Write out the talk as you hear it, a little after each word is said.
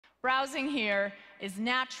Browsing here is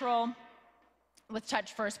natural with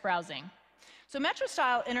touch-first browsing. So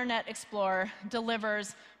Metro-style Internet Explorer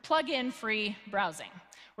delivers plug-in free browsing,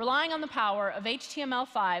 relying on the power of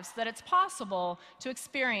HTML5 so that it's possible to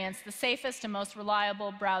experience the safest and most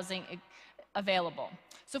reliable browsing available.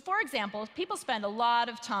 So for example, people spend a lot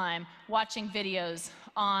of time watching videos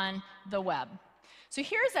on the web. So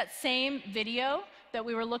here's that same video that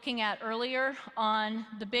we were looking at earlier on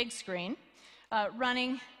the big screen,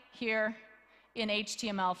 running here in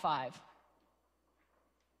HTML5.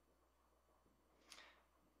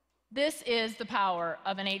 This is the power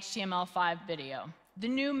of an HTML5 video. The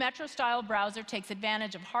new Metro-style browser takes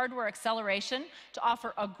advantage of hardware acceleration to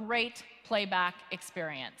offer a great playback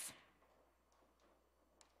experience.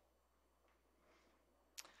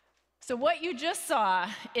 So what you just saw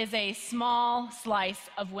is a small slice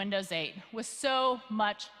of Windows 8 with so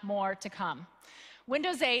much more to come.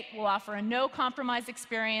 Windows 8 will offer a no-compromise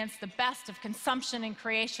experience, the best of consumption and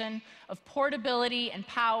creation, of portability and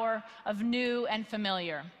power, of new and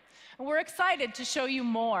familiar. And we're excited to show you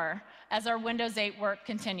more as our Windows 8 work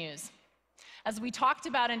continues. As we talked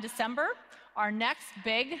about in December, our next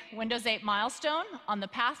big Windows 8 milestone on the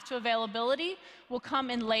path to availability will come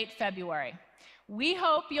in late February. We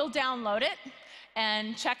hope you'll download it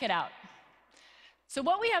and check it out. So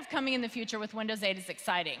what we have coming in the future with Windows 8 is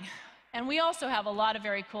exciting. And we also have a lot of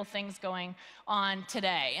very cool things going on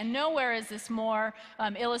today. And nowhere is this more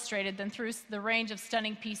illustrated than through the range of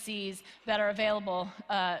stunning PCs that are available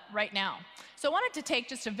right now. So I wanted to take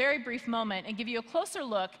just a very brief moment and give you a closer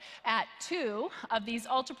look at two of these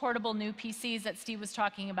ultra-portable new PCs that Steve was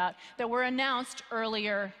talking about that were announced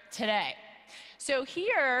earlier today. So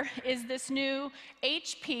here is this new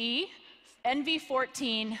HP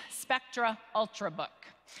NV14 Spectra Ultrabook.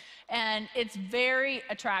 And it's very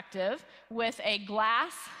attractive with a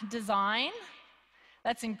glass design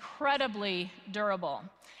that's incredibly durable.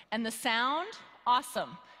 And the sound,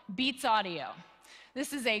 awesome, beats audio.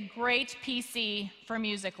 This is a great PC for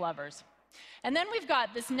music lovers. And then we've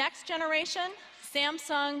got this next generation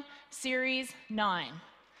Samsung Series 9.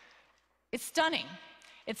 It's stunning.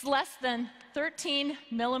 It's less than 13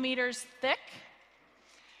 millimeters thick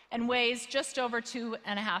and weighs just over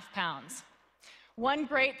 2.5 pounds. One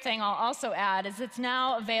great thing I'll also add is it's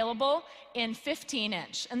now available in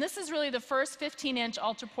 15-inch. And this is really the first 15-inch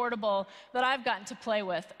ultra-portable that I've gotten to play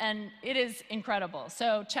with, and it is incredible.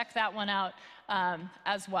 So check that one out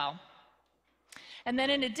as well. And then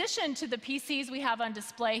in addition to the PCs we have on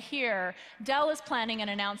display here, Dell is planning an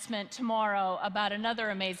announcement tomorrow about another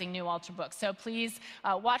amazing new Ultrabook. So please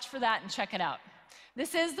watch for that and check it out.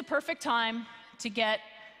 This is the perfect time to get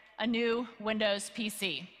a new Windows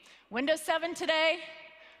PC. Windows 7 today,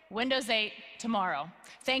 Windows 8 tomorrow.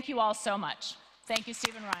 Thank you all so much. Thank you,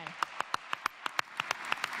 Steve and Ryan.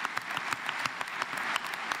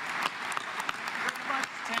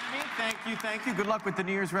 Thank you. Good luck with the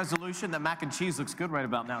New Year's resolution. That mac and cheese looks good right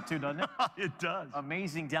about now, too, doesn't it? It does.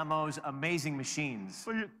 Amazing demos, amazing machines.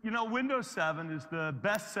 Well, you know, Windows 7 is the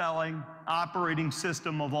best-selling operating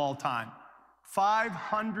system of all time.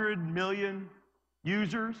 500 million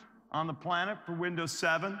users on the planet for Windows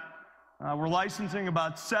 7. We're licensing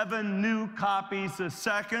about 7 new copies a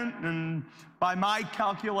second, and by my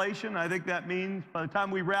calculation, I think that means by the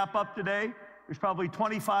time we wrap up today, there's probably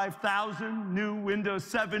 25,000 new Windows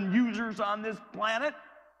 7 users on this planet.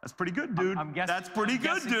 That's pretty good, dude. That's pretty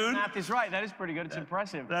good, dude. The math is right. That is pretty good. It's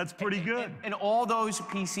impressive. That's pretty good. And all those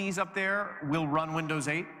PCs up there will run Windows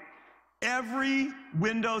 8? Every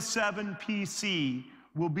Windows 7 PC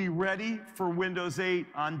will be ready for Windows 8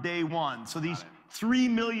 on day one. So these 3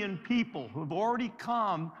 million people who have already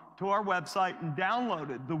come to our website and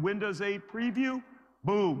downloaded the Windows 8 preview,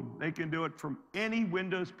 boom, they can do it from any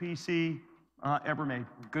Windows PC ever made.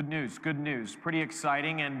 Good news, good news. Pretty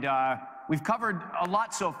exciting, and we've covered a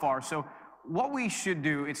lot so far. So what we should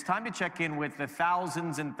do, it's time to check in with the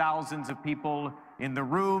thousands and thousands of people in the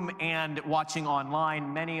room and watching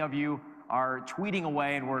online. Many of you are tweeting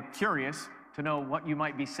away, and we're curious to know what you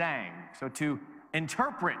might be saying. So to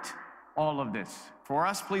interpret all of this, for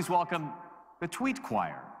us, please welcome the Tweet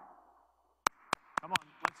Choir. Come on,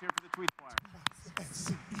 let's hear for the Tweet Choir.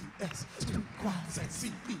 CES, tweet choirs at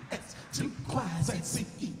CES, tweet choirs at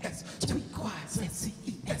CES, tweet choirs at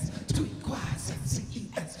CES, tweet choirs at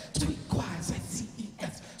CES, tweet choirs at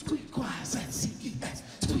CES, tweet choirs at CES,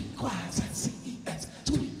 tweet choirs at CES,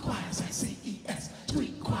 tweet choirs at CES,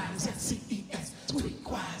 tweet choirs at CES, tweet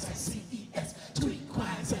choirs at CES, tweet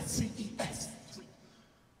choirs at CES.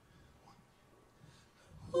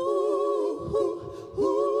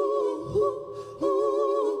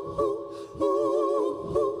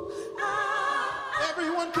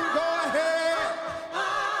 Everyone can go.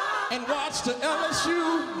 and watched the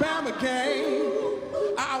LSU Bama game.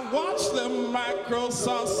 I watched the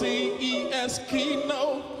Microsoft CES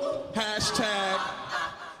Keynote, hashtag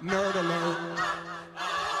Nerd Alert.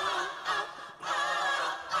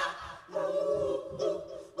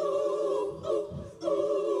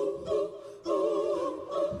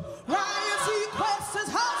 Ryan Seacrest is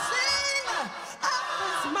hosting up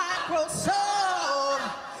this Microsoft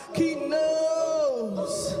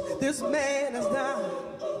Keynotes. This man is down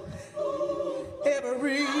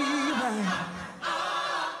every night.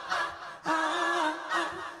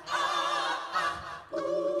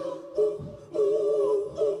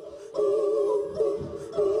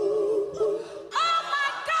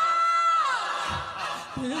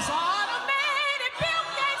 This automated Bill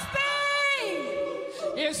Gates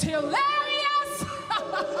thing is hilarious.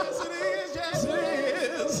 Yes, it is. Yes, it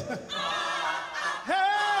is.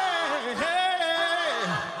 Hey, hey.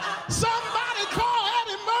 Somebody call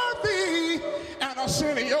Eddie Murphy and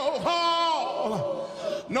Arsenio Hall.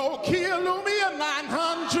 Nokia Lumia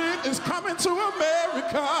 900 is coming to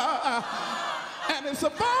America. And it's a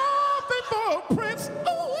birthday for Prince.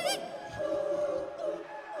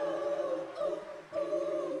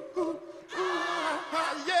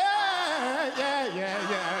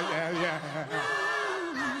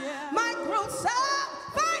 Microsoft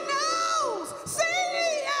Finals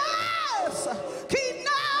CES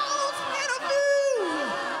Keynote interview.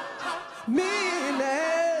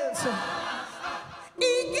 Millions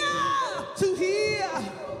eager to hear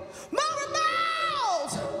more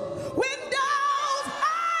about Windows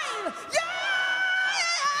 8. Yeah.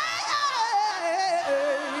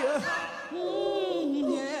 Yeah.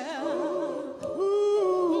 Ooh, yeah.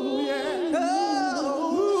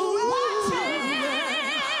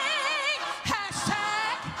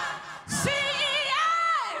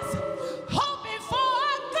 CES, hoping for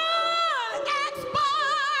good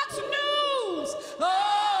Xbox news.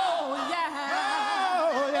 Oh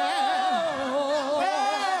yeah. Oh, yeah. Oh,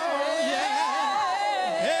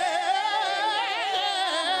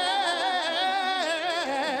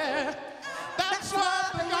 Yeah. That's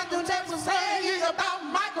what the London Times was saying about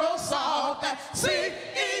Microsoft at CES.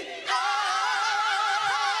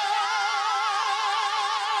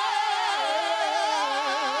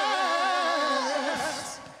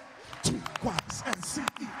 Tweetquires and CES.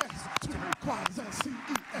 Tweetquires and CES.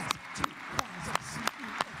 Tweetquires and CES.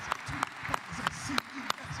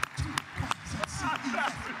 Tweetquires and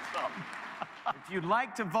CES. If you'd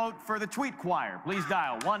like to vote for the Tweet Choir, please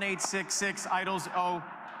dial 1-866-IDOLS. Oh,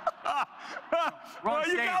 Well,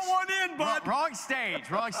 you got one in, bud. Wrong stage,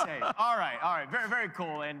 wrong stage. All right. Very, very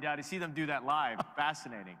cool. And to see them do that live,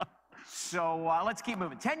 fascinating. So let's keep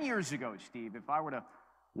moving. 10 years ago, Steve, if I were to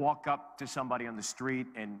walk up to somebody on the street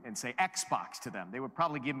and say Xbox to them, they would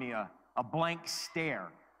probably give me a blank stare.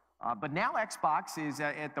 But now Xbox is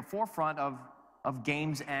at the forefront of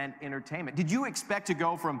games and entertainment. Did you expect to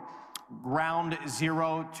go from ground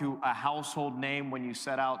zero to a household name when you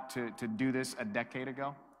set out to do this a decade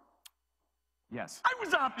ago? Yes. I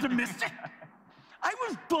was optimistic. I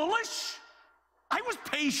was bullish. I was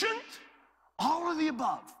patient. All of the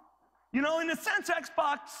above. You know, in a sense,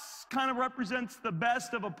 Xbox kind of represents the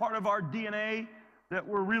best of a part of our DNA that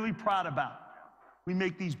we're really proud about. We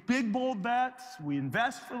make these big, bold bets. We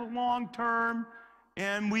invest for the long term.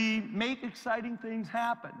 And we make exciting things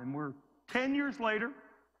happen. And we're 10 years later.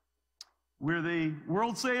 We're the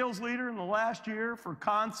world sales leader in the last year for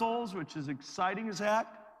consoles, which is exciting as heck.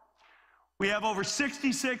 We have over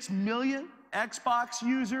 66 million Xbox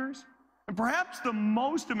users. And perhaps the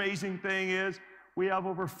most amazing thing is we have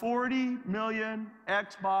over 40 million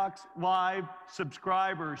Xbox Live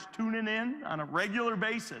subscribers tuning in on a regular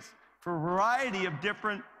basis for a variety of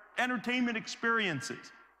different entertainment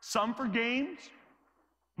experiences. Some for games,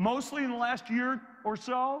 mostly in the last year or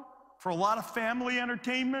so, for a lot of family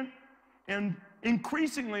entertainment, and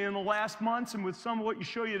increasingly in the last months, and with some of what you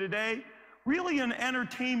show you today, really an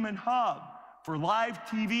entertainment hub for live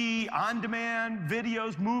TV, on-demand,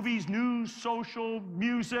 videos, movies, news, social,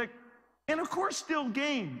 music, and of course still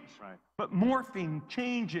games, Right. but morphing,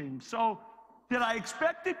 changing. So did I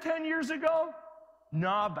expect it 10 years ago?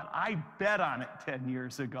 No, but I bet on it 10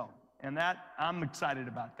 years ago. And that, I'm excited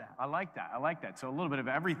about that. I like that. So a little bit of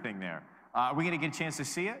everything there. Are we going to get a chance to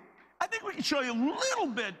see it? I think we can show you a little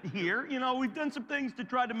bit here. You know, we've done some things to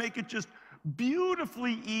try to make it just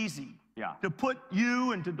beautifully easy. Yeah. To put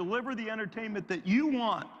you and to deliver the entertainment that you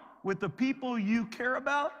want with the people you care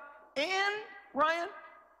about, and, Ryan,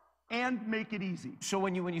 and make it easy. So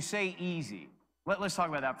when you say easy, Let's talk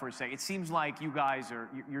about that for a second. It seems like you guys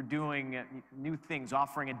you're doing new things,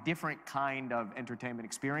 offering a different kind of entertainment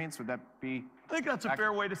experience. Would that be? I think that's a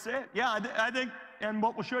fair way to say it. Yeah, I think, and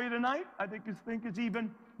what we'll show you tonight, I think is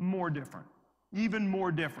even more different. Even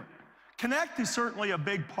more different. Connect is certainly a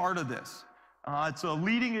big part of this. It's a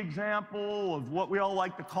leading example of what we all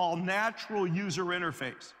like to call natural user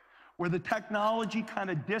interface, where the technology kind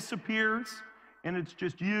of disappears and it's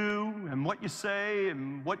just you and what you say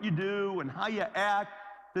and what you do and how you act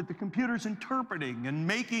that the computer's interpreting and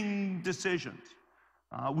making decisions.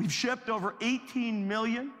 We've shipped over 18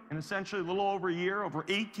 million, in essentially a little over a year, over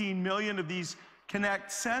 18 million of these Connect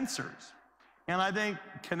sensors. And I think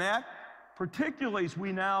Connect, particularly as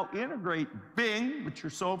we now integrate Bing, which you're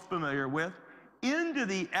so familiar with, into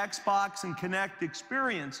the Xbox and Connect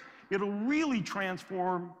experience, it'll really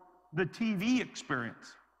transform the TV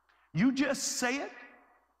experience. You just say it,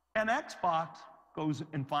 and Xbox goes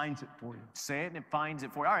and finds it for you. Say it, and it finds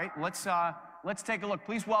it for you. All right, let's take a look.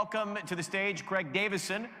 Please welcome to the stage Craig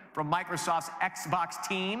Davison from Microsoft's Xbox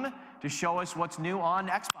team to show us what's new on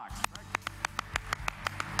Xbox. Craig.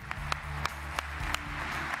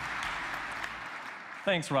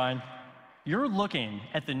 Thanks, Ryan. You're looking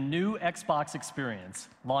at the new Xbox experience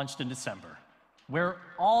launched in December, where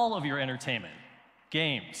all of your entertainment,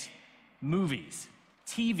 games, movies,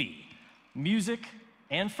 TV, music,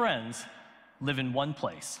 and friends live in one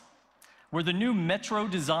place, where the new Metro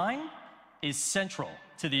design is central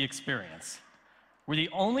to the experience, where the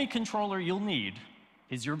only controller you'll need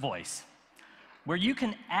is your voice, where you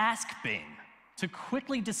can ask Bing to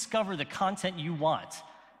quickly discover the content you want,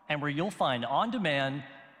 and where you'll find on-demand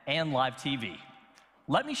and live TV.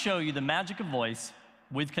 Let me show you the magic of voice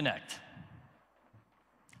with Connect.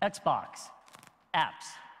 Xbox, apps,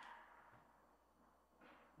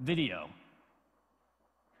 video,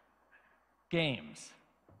 games,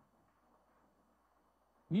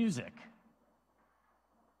 music,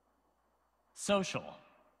 social.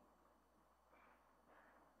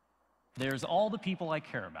 There's all the people I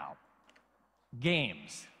care about.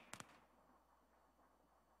 Games.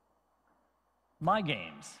 My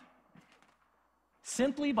games.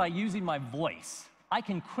 Simply by using my voice, I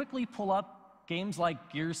can quickly pull up games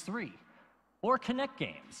like Gears 3 or Connect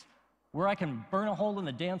games, where I can burn a hole in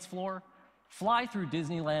the dance floor, fly through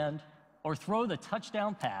Disneyland, or throw the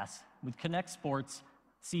touchdown pass with Connect Sports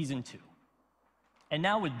Season 2. And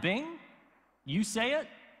now with Bing, you say it,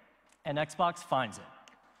 and Xbox finds it.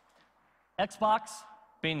 Xbox,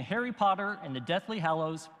 Bing Harry Potter and the Deathly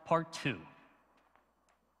Hallows Part 2.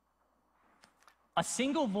 A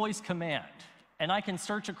single voice command, and I can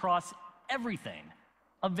search across everything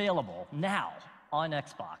available now on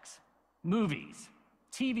Xbox. Movies,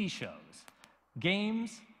 TV shows,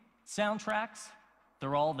 games, soundtracks,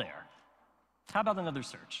 they're all there. How about another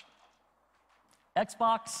search?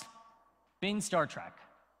 Xbox, Bing Star Trek.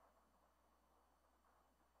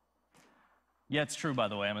 Yeah, it's true, by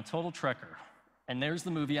the way. I'm a total Trekker. And there's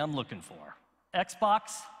the movie I'm looking for.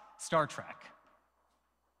 Xbox, Star Trek.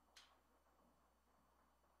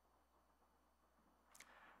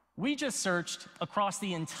 We just searched across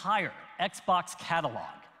the entire Xbox catalog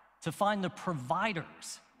to find the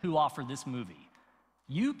providers who offer this movie.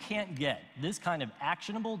 You can't get this kind of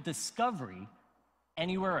actionable discovery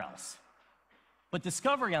anywhere else. But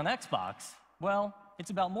discovery on Xbox, well,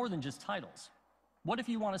 it's about more than just titles. What if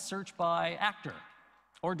you want to search by actor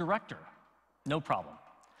or director? No problem.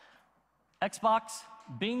 Xbox,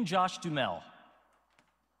 Bing Josh Duhamel.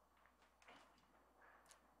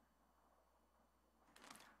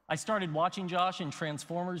 I started watching Josh in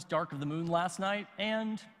Transformers Dark of the Moon last night,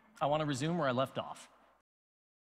 and I want to resume where I left off.